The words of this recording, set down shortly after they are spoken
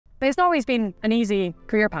But it's not always been an easy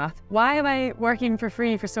career path. Why am I working for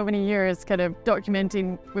free for so many years kind of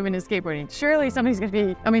documenting women in skateboarding? Surely somebody's going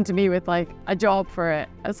to be coming to me with like a job for it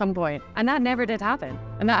at some point. And that never did happen.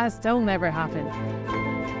 And that has still never happened.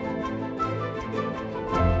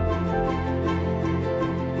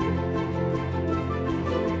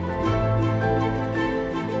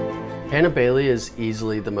 Hannah Bailey is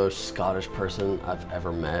easily the most Scottish person I've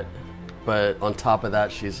ever met. But on top of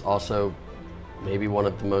that, she's also maybe one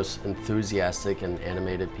of the most enthusiastic and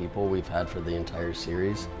animated people we've had for the entire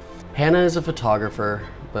series. Hannah is a photographer,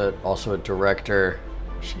 but also a director.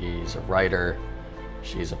 She's a writer.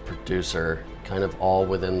 She's a producer, kind of all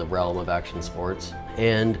within the realm of action sports.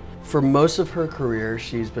 And for most of her career,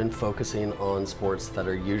 she's been focusing on sports that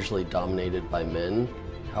are usually dominated by men.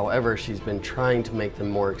 However, she's been trying to make them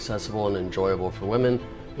more accessible and enjoyable for women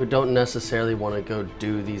who don't necessarily want to go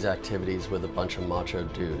do these activities with a bunch of macho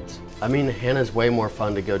dudes. I mean, Hannah's way more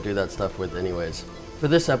fun to go do that stuff with anyways. For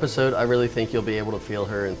this episode, I really think you'll be able to feel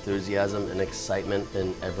her enthusiasm and excitement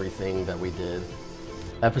in everything that we did.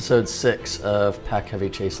 Episode 6 of Pack Heavy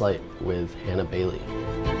Chase Light with Hannah Bailey.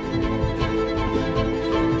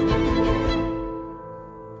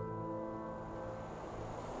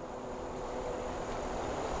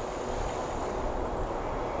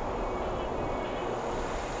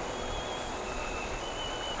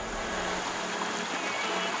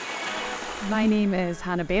 My name is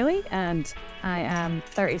Hannah Bailey and I am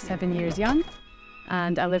 37 years young,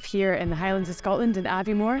 and I live here in the Highlands of Scotland in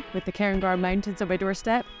Aviemore with the Cairngorm Mountains on my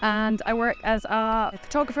doorstep, and I work as a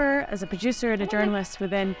photographer, as a producer and a journalist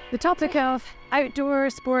within the topic of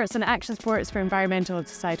outdoor sports and action sports for environmental and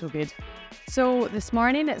societal good. So this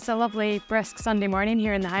morning it's a lovely brisk Sunday morning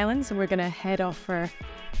here in the Highlands, and we're going to head off for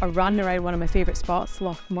a run around one of my favourite spots,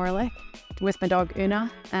 Loch Morlich, with my dog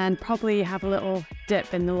Una, and probably have a little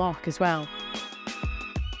dip in the loch as well.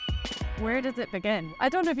 Where does it begin? I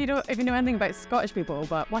don't know if you know anything about Scottish people,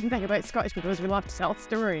 but one thing about Scottish people is we love to tell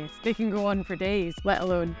stories. They can go on for days, let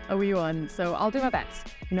alone a wee one. So I'll do my best.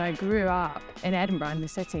 You know, I grew up in Edinburgh, in the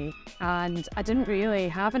city, and I didn't really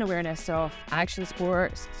have an awareness of action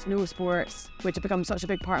sports, snow sports, which have become such a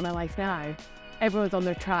big part of my life now. Everyone's on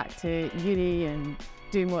their track to uni and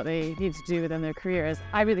doing what they need to do within their careers.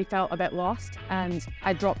 I really felt a bit lost, and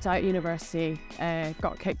I dropped out university,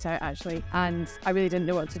 got kicked out actually, and I really didn't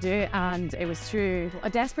know what to do. And it was through a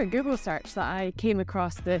desperate Google search that I came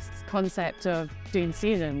across this concept of doing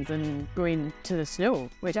seasons and going to the snow,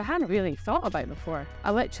 which I hadn't really thought about before.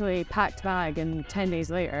 I literally packed a bag and 10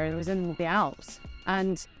 days later I was in the Alps,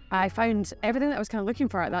 and I found everything that I was kind of looking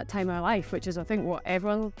for at that time of my life, which is I think what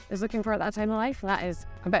everyone is looking for at that time of life. And that is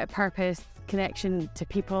a bit of purpose, connection to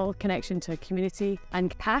people, connection to community,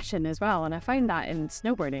 and passion as well. And I found that in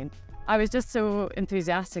snowboarding. I was just so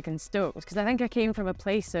enthusiastic and stoked because I think I came from a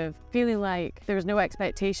place of feeling like there was no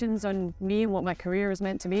expectations on me and what my career was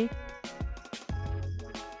meant to be.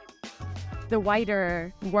 The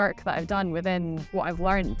wider work that I've done within what I've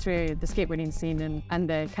learned through the skateboarding scene and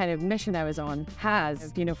the kind of mission I was on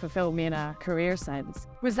has, you know, fulfilled me in a career sense.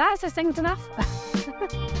 Was that succinct enough?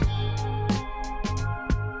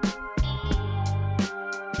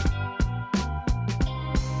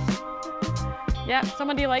 Yeah,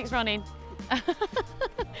 somebody likes running.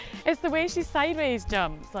 It's the way she sideways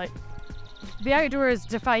jumps. Like, the outdoors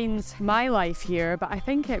defines my life here, but I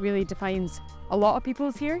think it really defines a lot of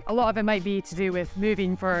people's here. A lot of it might be to do with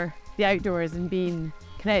moving for the outdoors and being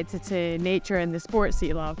connected to nature and the sports that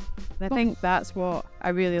you love. And I think that's what I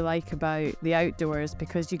really like about the outdoors,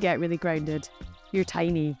 because you get really grounded. You're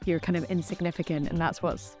tiny, you're kind of insignificant, and that's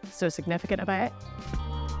what's so significant about it.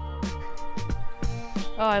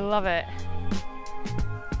 Oh, I love it.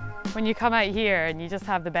 When you come out here and you just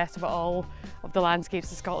have the best of it all, of the landscapes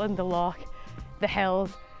of Scotland, the loch, the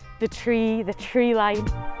hills, the tree line.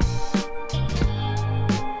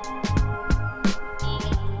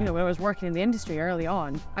 You know, when I was working in the industry early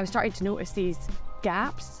on, I was starting to notice these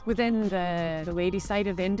gaps within the lady side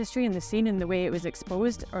of the industry and the scene and the way it was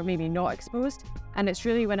exposed or maybe not exposed. And it's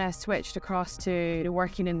really when I switched across to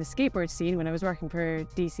working in the skateboard scene, when I was working for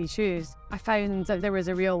DC Shoes, I found that there was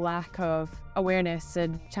a real lack of awareness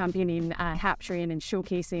and championing and capturing and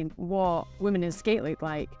showcasing what women in skate look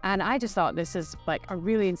like. And I just thought this is like a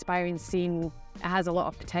really inspiring scene. It has a lot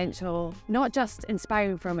of potential, not just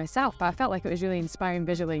inspiring for myself, but I felt like it was really inspiring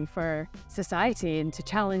visually for society and to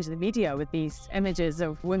challenge the media with these images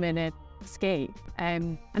of women in skate.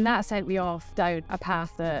 And that sent me off down a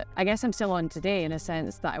path that I guess I'm still on today, in a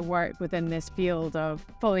sense that I work within this field of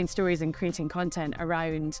following stories and creating content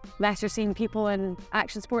around lesser seen people in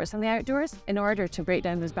action sports and the outdoors in order to break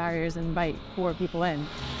down those barriers and invite more people in.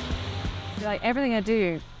 Like everything I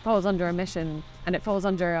do falls under a mission and it falls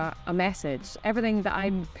under a message. Everything that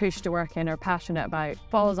I'm pushed to work in or passionate about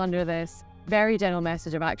falls under this very general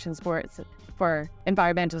message of action sports for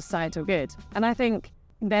environmental societal good. And I think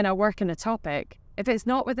then I work in a topic. If it's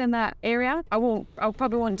not within that area, I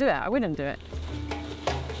probably won't do it. I wouldn't do it.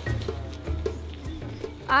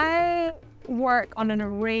 I work on an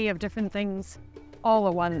array of different things all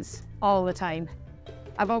at once, all the time.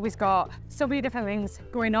 I've always got so many different things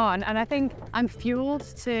going on, and I think I'm fueled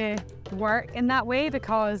to work in that way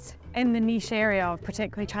because in the niche area of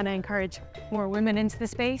particularly trying to encourage more women into the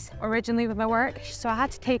space originally with my work, so I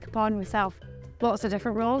had to take upon myself lots of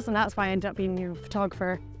different roles, and that's why I ended up being a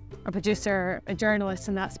photographer, a producer, a journalist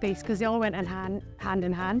in that space, because they all went in hand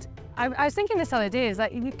in hand. I was thinking this other day, is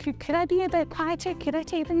like, could I be a bit quieter? Could I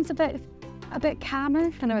take things a bit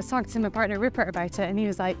calmer? And I was talking to my partner Rupert about it, and he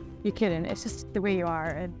was like, "You kidding? It's just the way you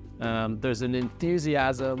are." And there's an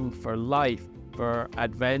enthusiasm for life, for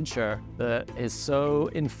adventure that is so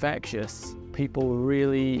infectious. People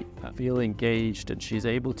really feel engaged, and she's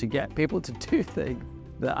able to get people to do things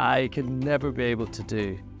that I could never be able to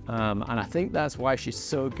do. And I think that's why she's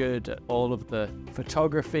so good at all of the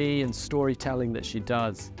photography and storytelling that she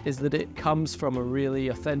does, is that it comes from a really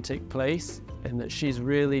authentic place, and that she's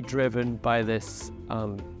really driven by this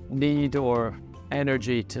need or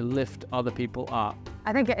energy to lift other people up.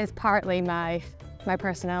 I think it is partly my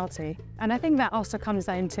personality, and I think that also comes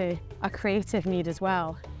down to a creative need as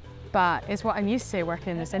well, but it's what I'm used to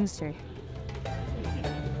working in this industry.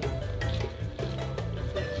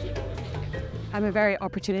 I'm a very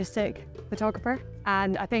opportunistic photographer,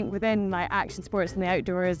 and I think within my action sports and the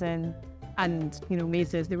outdoors and you know,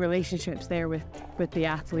 the relationships there with the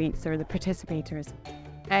athletes or the participators.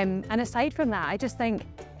 And aside from that, I just think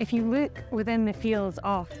if you look within the fields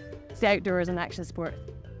of the outdoors and action sport,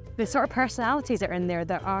 the sort of personalities that are in there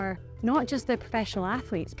that are not just the professional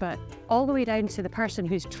athletes, but all the way down to the person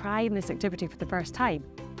who's trying this activity for the first time.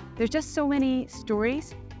 There's just so many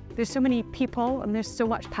stories, there's so many people, and there's so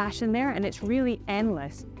much passion there, and it's really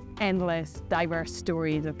endless, diverse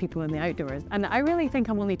stories of people in the outdoors. And I really think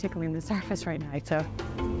I'm only tickling the surface right now, so.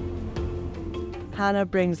 Hannah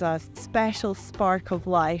brings a special spark of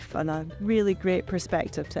life and a really great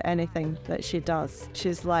perspective to anything that she does.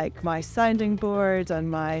 She's like my sounding board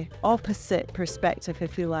and my opposite perspective,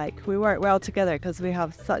 if you like. We work well together because we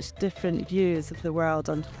have such different views of the world,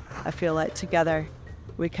 and I feel like together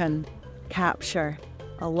we can capture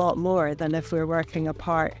a lot more than if we're working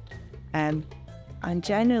apart. And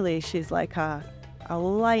generally she's like a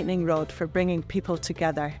lightning rod for bringing people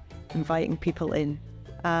together, inviting people in.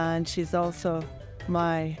 And she's also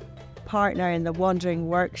my partner in the Wandering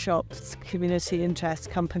Workshops community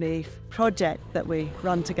interest company project that we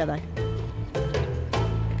run together.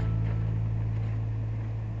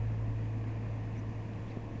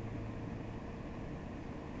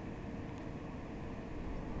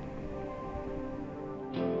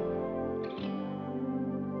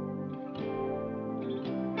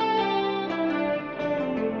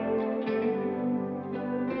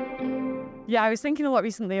 Yeah, I was thinking a lot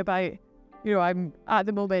recently about, you know, I'm at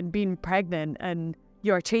the moment being pregnant and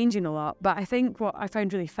you're changing a lot. But I think what I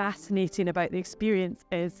found really fascinating about the experience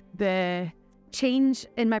is the change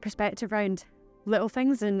in my perspective around little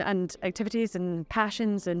things and activities and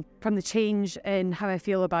passions, and from the change in how I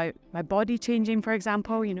feel about my body changing, for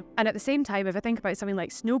example, you know. And at the same time, if I think about something like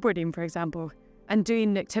snowboarding, for example, and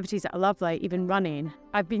doing activities that I love, like even running,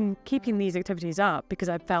 I've been keeping these activities up because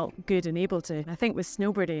I've felt good and able to. I think with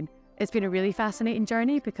snowboarding, it's been a really fascinating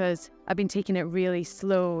journey because I've been taking it really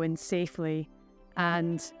slow and safely,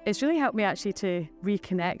 and it's really helped me actually to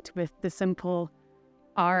reconnect with the simple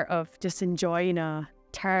art of just enjoying a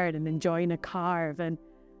turn and enjoying a carve. And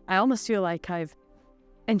I almost feel like I've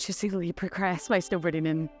interestingly progressed my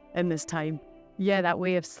snowboarding in this time. Yeah, that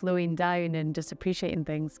way of slowing down and just appreciating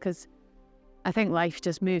things, because I think life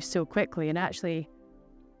just moves so quickly, and actually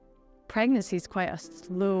pregnancy is quite a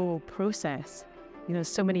slow process. You know,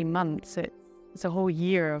 so many months, it's a whole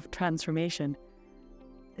year of transformation.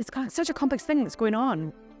 It's got such a complex thing that's going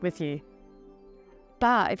on with you.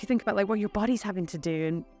 But if you think about like what your body's having to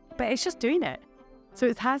do, but it's just doing it. So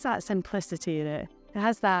it has that simplicity in it. It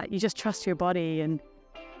has that, you just trust your body and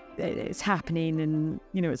it's happening, and,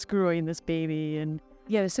 you know, it's growing this baby. And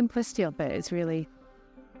yeah, the simplicity of it is really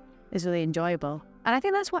enjoyable. And I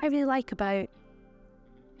think that's what I really like about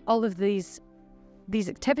all of these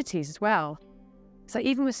activities as well. So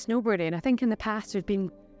even with snowboarding, I think in the past it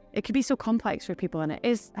could be so complex for people, and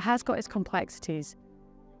it has got its complexities.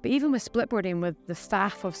 But even with splitboarding, with the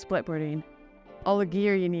faff of splitboarding, all the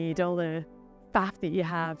gear you need, all the faff that you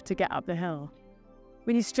have to get up the hill,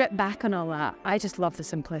 when you strip back on all that, I just love the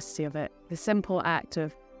simplicity of it. The simple act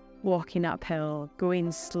of walking uphill,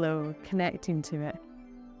 going slow, connecting to it.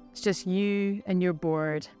 It's just you and your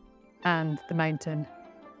board and the mountain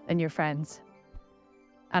and your friends.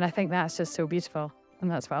 And I think that's just so beautiful. And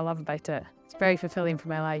that's what I love about it. It's very fulfilling for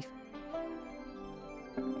my life.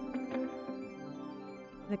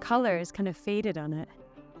 The colour is kind of faded on it.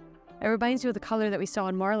 It reminds me of the colour that we saw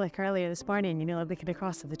in Morlick earlier this morning, you know, like looking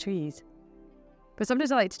across at the trees. But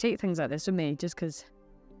sometimes I like to take things like this with me, just because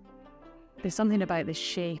there's something about the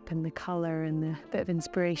shape and the colour and the bit of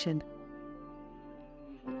inspiration.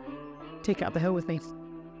 Take it up the hill with me.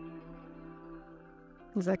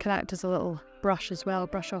 Because I can act as a little brush as well,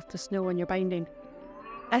 brush off the snow when you're binding.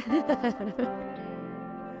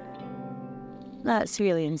 That's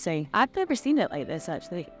really insane. I've never seen it like this,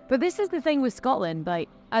 actually. But this is the thing with Scotland, like,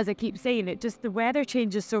 as I keep saying, it just, the weather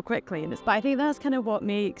changes so quickly. But I think that's kind of what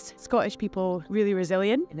makes Scottish people really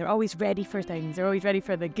resilient. And they're always ready for things. They're always ready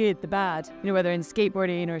for the good, the bad. You know, whether in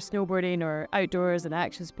skateboarding or snowboarding or outdoors and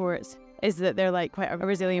action sports, is that they're like quite a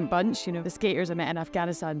resilient bunch. You know, the skaters I met in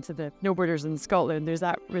Afghanistan to the snowboarders in Scotland, there's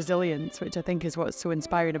that resilience, which I think is what's so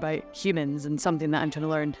inspiring about humans and something that I'm trying to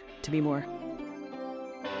learn to be more.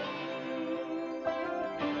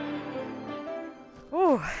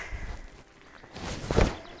 Oh,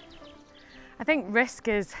 I think risk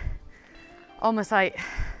is almost like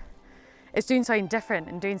it's doing something different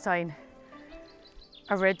and doing something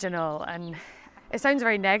original, and it sounds a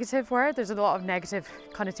very negative word. There's a lot of negative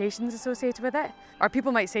connotations associated with it. Or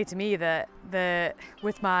people might say to me that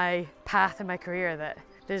with my path in my career that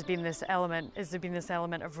there's been this element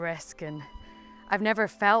of risk, and I've never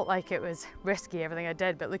felt like it was risky, everything I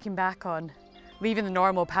did, but looking back on leaving the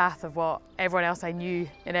normal path of what everyone else I knew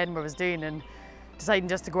in Edinburgh was doing and deciding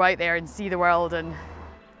just to go out there and see the world.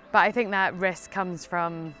 But I think that risk comes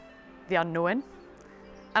from the unknown.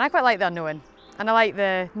 And I quite like the unknown. And I like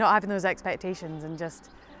the not having those expectations and just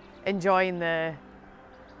enjoying the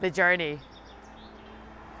journey.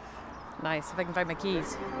 Nice, if I can find my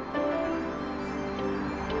keys.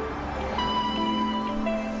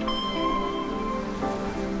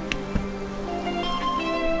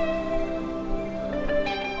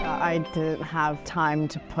 I didn't have time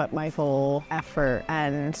to put my full effort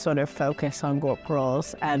and sort of focus on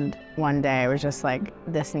GoPros, and one day I was just like,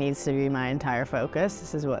 this needs to be my entire focus.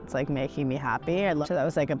 This is what's like making me happy. So that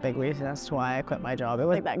was like a big reason as to why I quit my job. It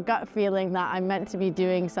was like that gut feeling that I'm meant to be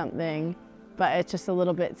doing something, but it's just a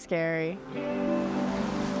little bit scary.